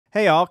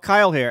Hey all,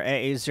 Kyle here,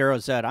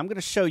 AA0Z. I'm going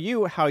to show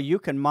you how you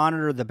can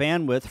monitor the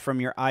bandwidth from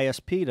your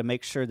ISP to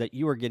make sure that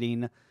you are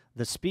getting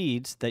the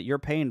speeds that you're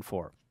paying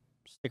for.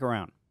 Stick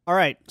around. All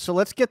right, so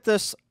let's get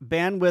this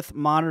bandwidth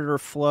monitor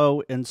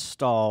flow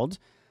installed.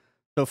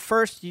 So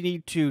first you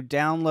need to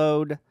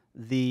download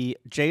the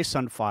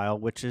JSON file,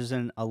 which is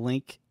in a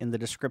link in the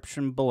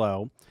description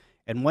below.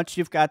 And once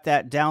you've got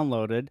that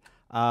downloaded,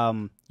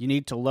 you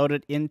need to load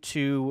it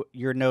into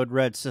your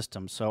Node-RED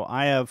system. So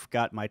I have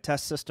got my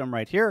test system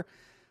right here.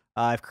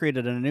 I've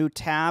created a new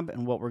tab,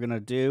 and what we're going to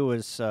do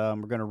is we're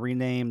going to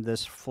rename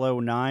this Flow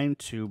 9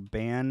 to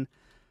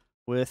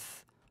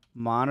Bandwidth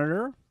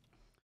Monitor.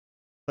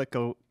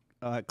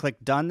 Click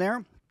Done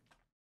there.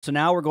 So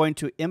now we're going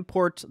to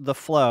import the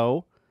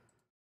flow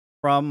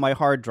from my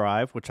hard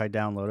drive, which I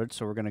downloaded.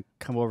 So we're going to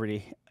come over to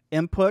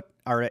Import.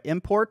 We're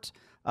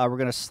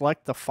going to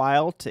select the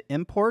file to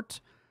import.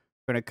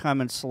 We're going to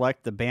come and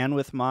select the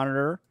Bandwidth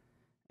Monitor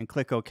and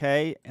click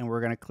OK, and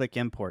we're going to click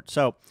Import.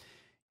 So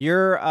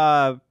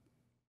your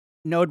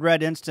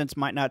Node-RED instance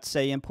might not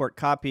say import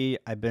copy.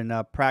 I've been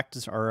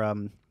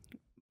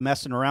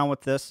messing around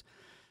with this.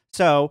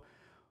 So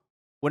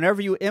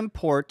whenever you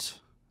import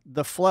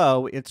the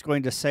flow, it's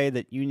going to say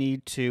that you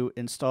need to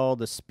install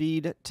the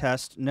speed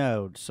test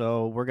node.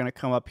 So we're going to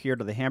come up here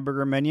to the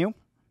hamburger menu.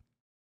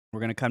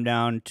 We're going to come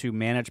down to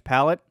manage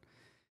palette,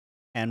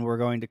 and we're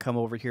going to come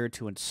over here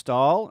to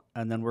install,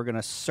 and then we're going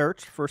to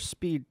search for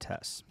speed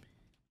test.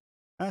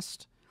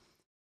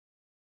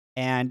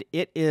 And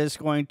it is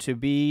going to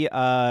be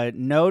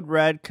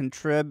Node-RED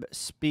Contrib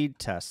Speed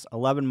Test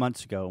 11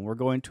 months ago. And we're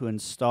going to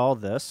install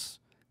this.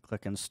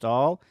 Click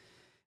Install.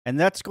 And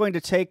that's going to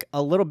take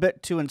a little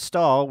bit to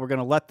install. We're going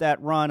to let that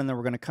run, and then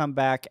we're going to come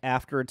back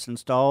after it's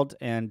installed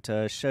and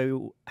show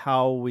you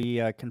how we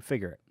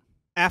configure it.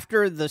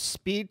 After the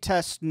speed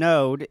test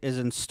node is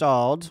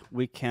installed,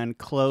 we can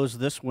close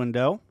this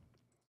window,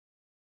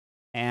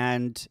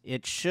 and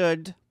it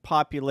should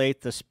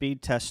populate the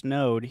speed test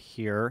node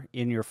here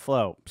in your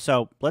flow.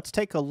 So let's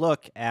take a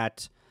look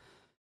at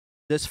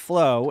this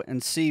flow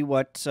and see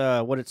what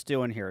it's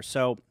doing here.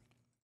 So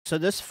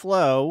this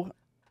flow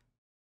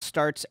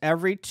starts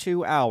every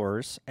 2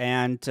 hours,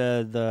 and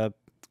the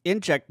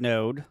inject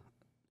node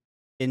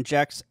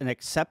injects an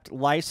accept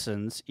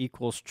license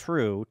equals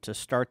true to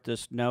start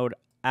this node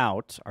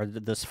out, or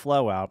this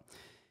flow out.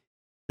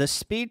 The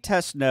speed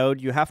test node,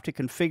 you have to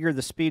configure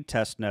the speed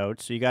test node.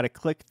 So you got to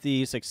click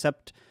these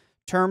accept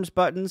terms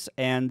buttons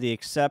and the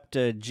accept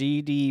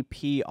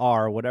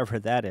GDPR, whatever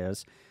that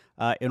is,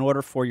 in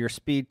order for your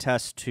speed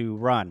test to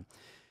run.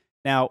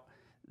 Now,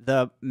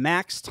 the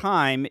max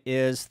time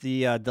is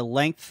the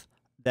length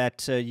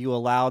that you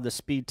allow the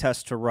speed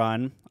test to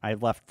run.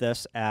 I've left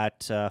this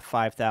at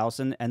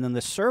 5,000. And then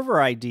the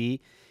server ID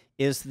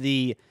is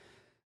the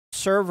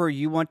server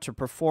you want to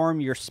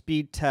perform your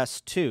speed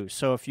test to.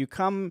 So if you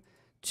come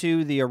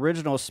to the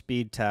original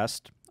speed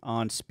test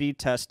on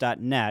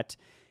speedtest.net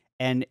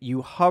and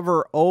you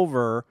hover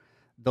over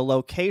the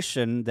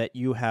location that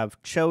you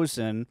have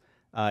chosen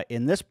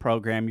in this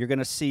program, you're going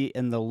to see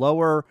in the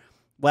lower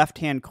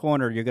left-hand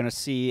corner, you're going to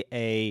see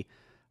a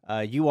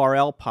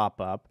URL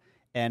pop up,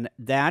 and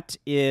that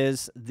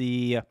is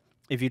the,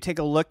 if you take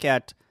a look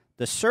at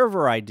the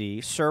server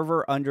ID,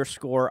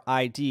 server_ID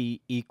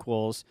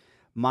equals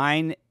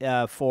mine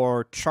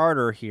for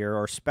Charter here,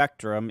 or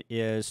Spectrum,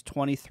 is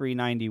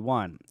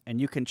 2391,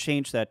 and you can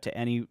change that to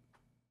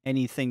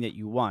anything that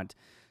you want.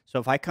 So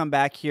if I come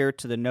back here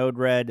to the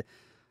Node-RED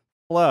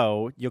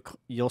flow,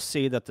 you'll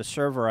see that the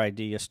server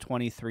ID is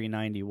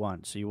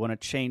 2391. So you want to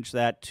change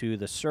that to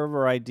the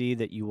server ID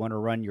that you want to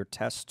run your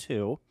test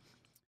to.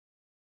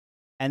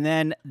 And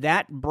then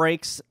that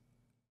breaks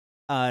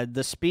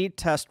the speed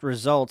test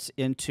results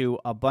into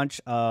a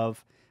bunch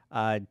of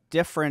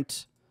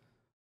different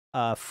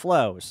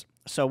flows.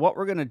 So what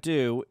we're going to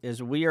do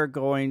is we are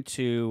going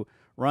to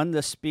run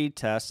the speed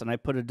test, and I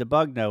put a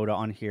debug node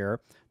on here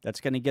that's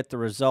going to get the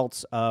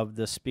results of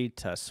the speed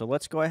test. So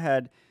let's go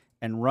ahead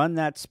and run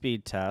that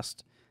speed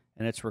test,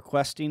 and it's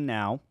requesting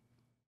now.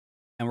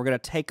 And we're going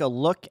to take a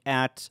look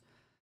at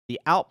the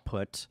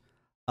output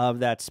of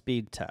that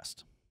speed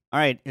test. All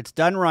right, it's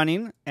done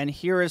running, and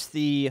here is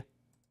the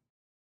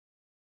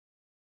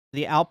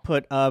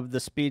output of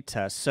the speed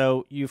test.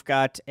 So you've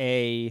got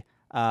a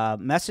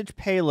message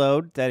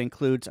payload that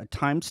includes a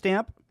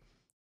timestamp,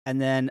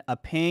 and then a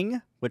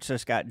ping, which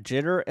has got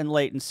jitter and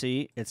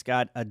latency. It's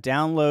got a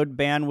download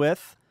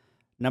bandwidth,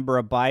 number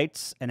of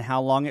bytes, and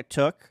how long it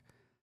took,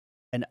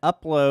 an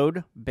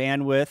upload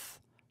bandwidth,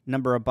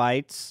 number of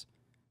bytes,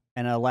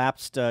 and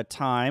elapsed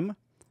time.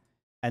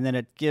 And then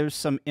it gives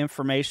some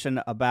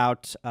information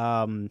about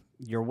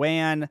your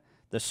WAN,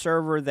 the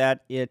server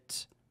that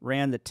it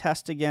ran the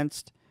test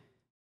against,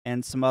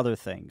 and some other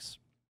things.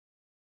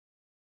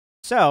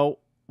 So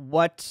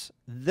what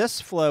this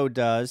flow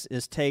does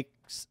is take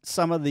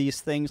some of these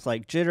things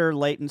like jitter,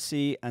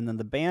 latency, and then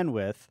the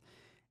bandwidth,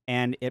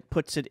 and it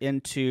puts it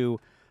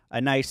into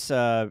a nice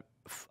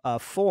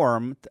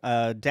form,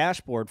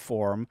 dashboard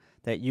form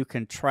that you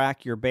can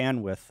track your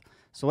bandwidth.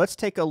 So let's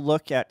take a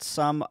look at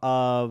some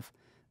of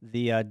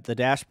the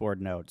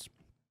dashboard nodes.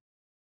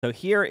 So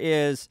here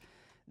is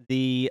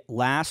the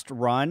last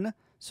run.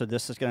 So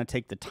this is going to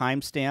take the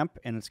timestamp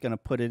and it's going to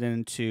put it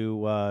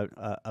into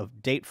a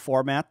date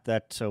format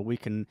that we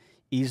can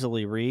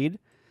easily read.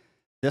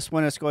 This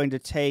one is going to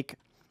take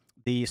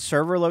the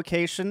server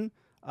location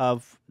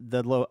of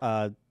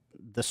the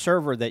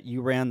server that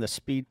you ran the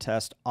speed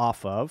test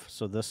off of.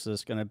 So this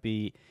is going to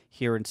be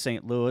here in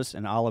St. Louis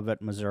in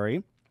Olivet,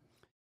 Missouri.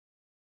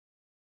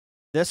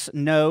 This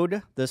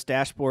node, this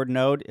dashboard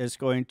node, is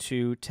going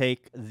to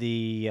take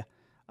the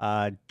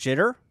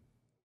jitter.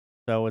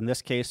 So in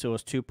this case, it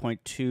was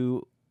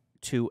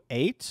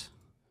 2.228.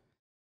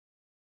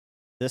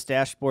 This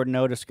dashboard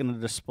node is going to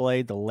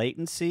display the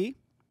latency,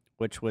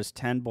 which was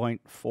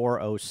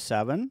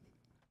 10.407.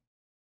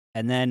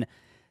 And then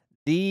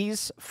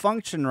these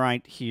function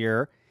right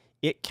here,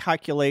 it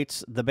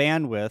calculates the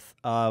bandwidth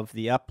of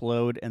the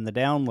upload and the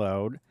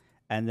download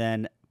and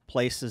then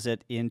places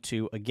it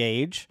into a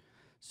gauge.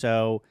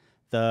 So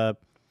the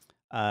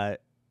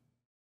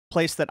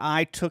place that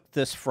I took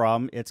this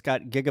from, it's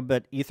got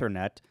gigabit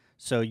Ethernet.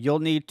 So you'll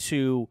need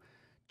to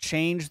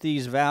change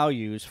these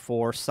values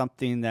for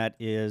something that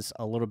is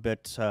a little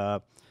bit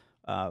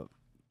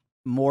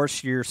more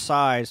your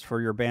size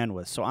for your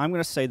bandwidth. So I'm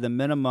going to say the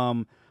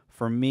minimum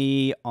for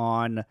me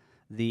on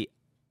the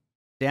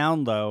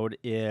download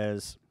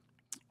is,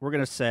 we're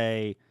going to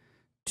say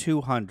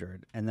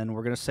 200, and then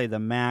we're going to say the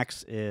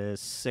max is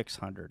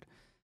 600.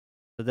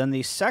 So then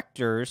these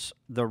sectors,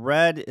 the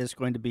red is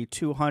going to be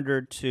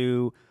 200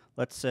 to,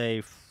 let's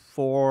say,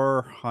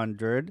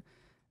 400,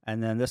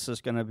 and then this is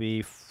going to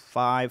be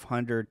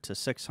 500 to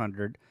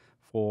 600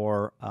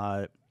 for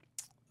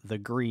the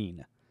green.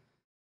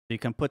 So you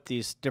can put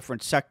these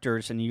different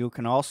sectors, and you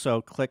can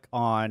also click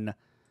on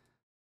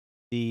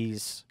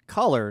these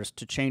colors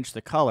to change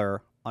the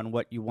color on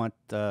what you want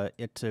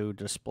it to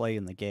display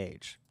in the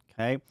gauge.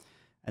 Okay,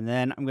 and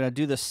then I'm going to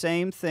do the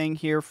same thing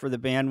here for the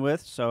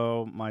bandwidth.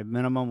 So my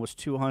minimum was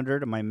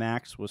 200 and my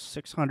max was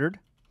 600.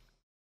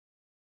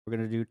 We're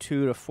going to do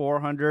 2 to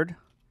 400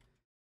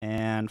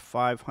 and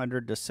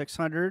 500 to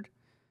 600.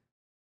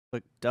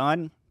 Click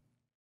done.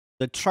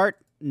 The chart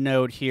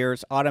node here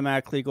is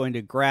automatically going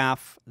to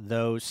graph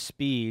those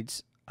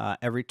speeds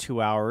every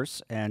 2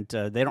 hours, and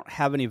they don't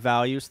have any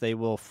values. They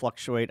will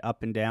fluctuate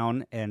up and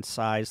down and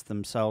size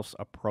themselves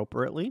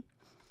appropriately.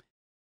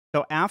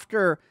 So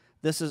after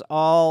this is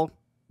all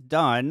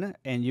done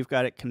and you've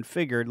got it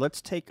configured,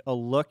 let's take a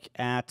look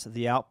at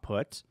the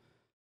output.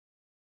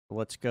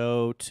 Let's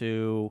go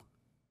to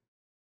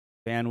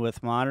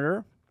bandwidth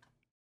monitor,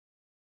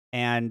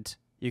 and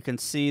you can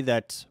see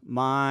that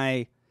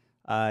my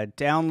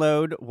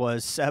download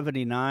was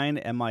 79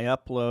 and my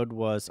upload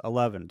was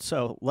 11.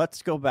 So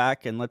let's go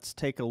back and let's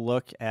take a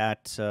look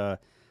at the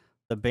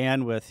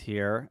bandwidth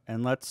here,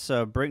 and let's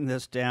bring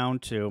this down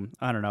to,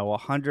 I don't know,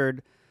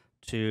 100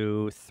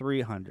 to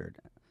 300.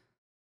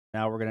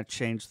 Now we're going to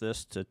change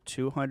this to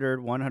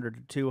 200, 100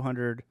 to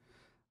 200.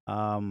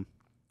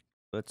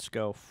 Let's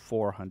go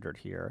 400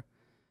 here.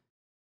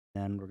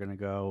 Then we're going to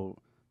go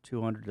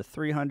 200 to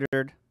 300.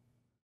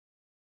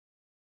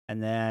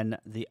 And then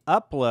the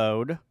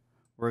upload,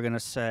 we're going to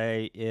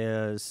say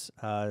is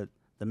the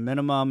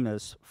minimum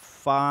is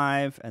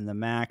 5 and the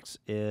max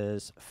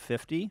is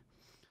 50.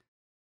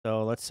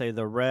 So let's say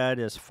the red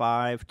is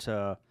 5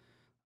 to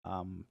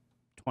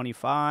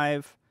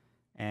 25,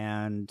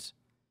 and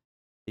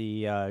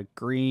the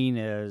green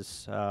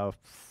is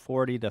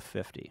 40 to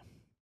 50.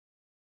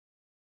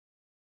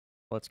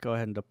 Let's go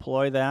ahead and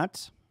deploy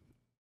that.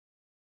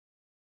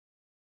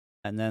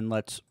 And then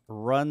let's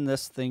run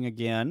this thing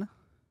again.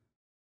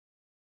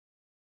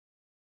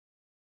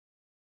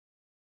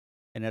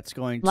 And it's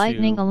going to...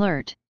 Lightning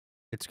alert.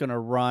 It's going to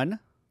run.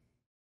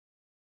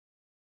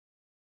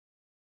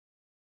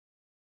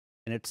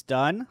 And it's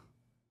done.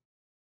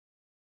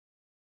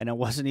 And it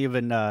wasn't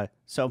even...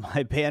 so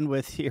my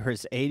bandwidth here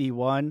is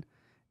 81,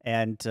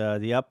 and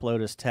the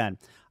upload is 10.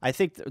 I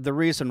think the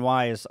reason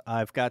why is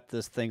I've got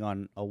this thing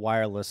on a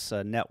wireless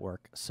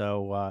network.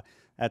 So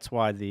that's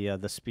why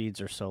the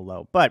speeds are so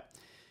low. But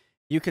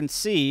you can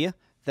see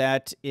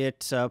that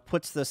it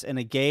puts this in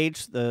a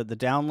gauge, the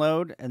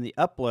download and the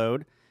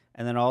upload,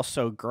 and then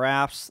also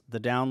graphs the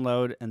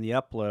download and the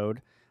upload.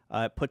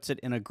 It puts it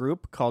in a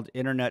group called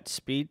Internet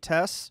Speed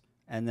Tests,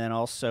 and then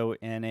also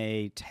in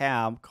a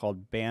tab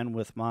called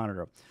Bandwidth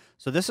Monitor.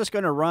 So this is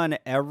going to run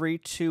every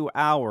 2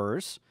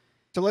 hours.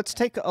 So let's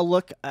take a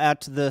look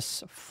at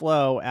this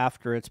flow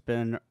after it's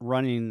been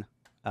running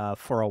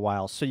for a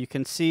while. So you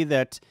can see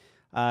that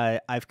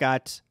I've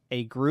got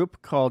a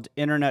group called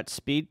Internet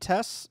Speed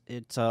Tests.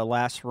 It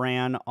last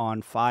ran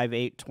on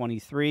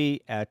 5/8/23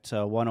 at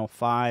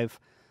 1:05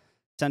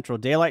 Central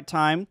Daylight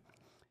Time.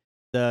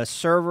 The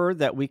server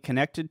that we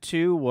connected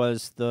to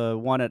was the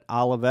one at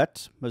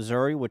Olivet,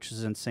 Missouri, which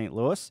is in St.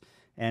 Louis.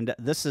 And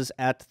this is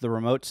at the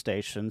remote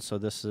station, so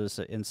this is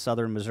in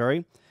southern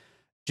Missouri.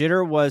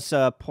 Jitter was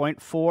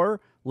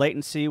 0.4.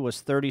 Latency was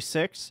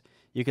 36.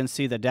 You can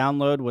see the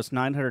download was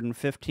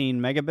 915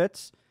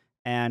 megabits.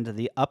 and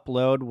the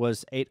upload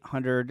was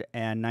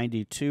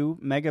 892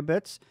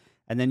 megabits.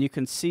 And then you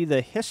can see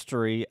the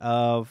history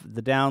of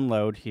the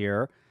download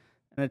here,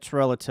 and it's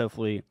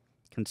relatively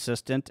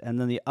consistent.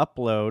 And then the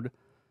upload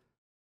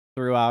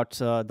throughout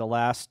the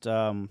last,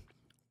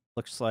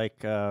 looks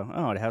like,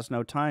 oh, it has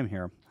no time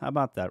here. How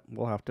about that?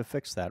 We'll have to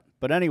fix that.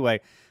 But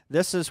anyway,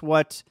 this is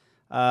what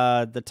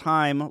the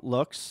time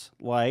looks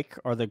like,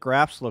 or the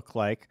graphs look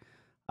like,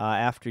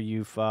 after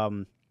you've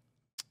been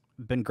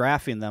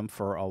graphing them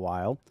for a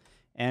while.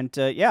 And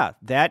yeah,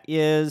 that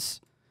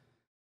is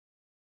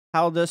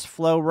how this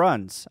flow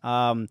runs.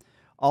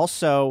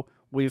 Also,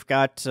 we've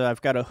got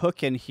I've got a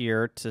hook in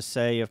here to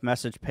say if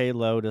message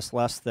payload is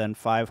less than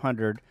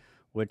 500,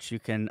 which you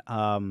can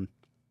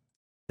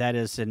that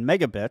is in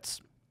megabits.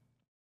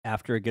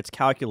 After it gets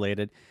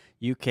calculated,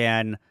 you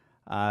can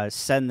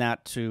send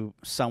that to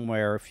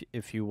somewhere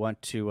if you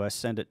want to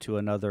send it to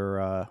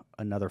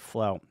another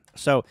flow.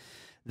 So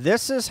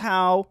this is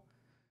how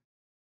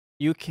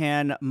you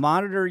can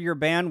monitor your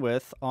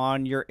bandwidth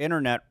on your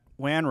internet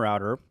WAN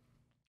router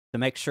to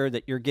make sure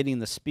that you're getting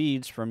the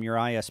speeds from your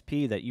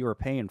ISP that you are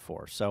paying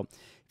for. So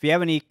if you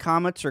have any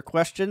comments or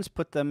questions,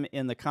 put them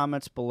in the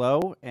comments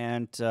below,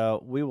 and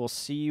we will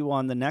see you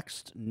on the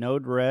next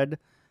Node-RED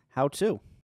how-to.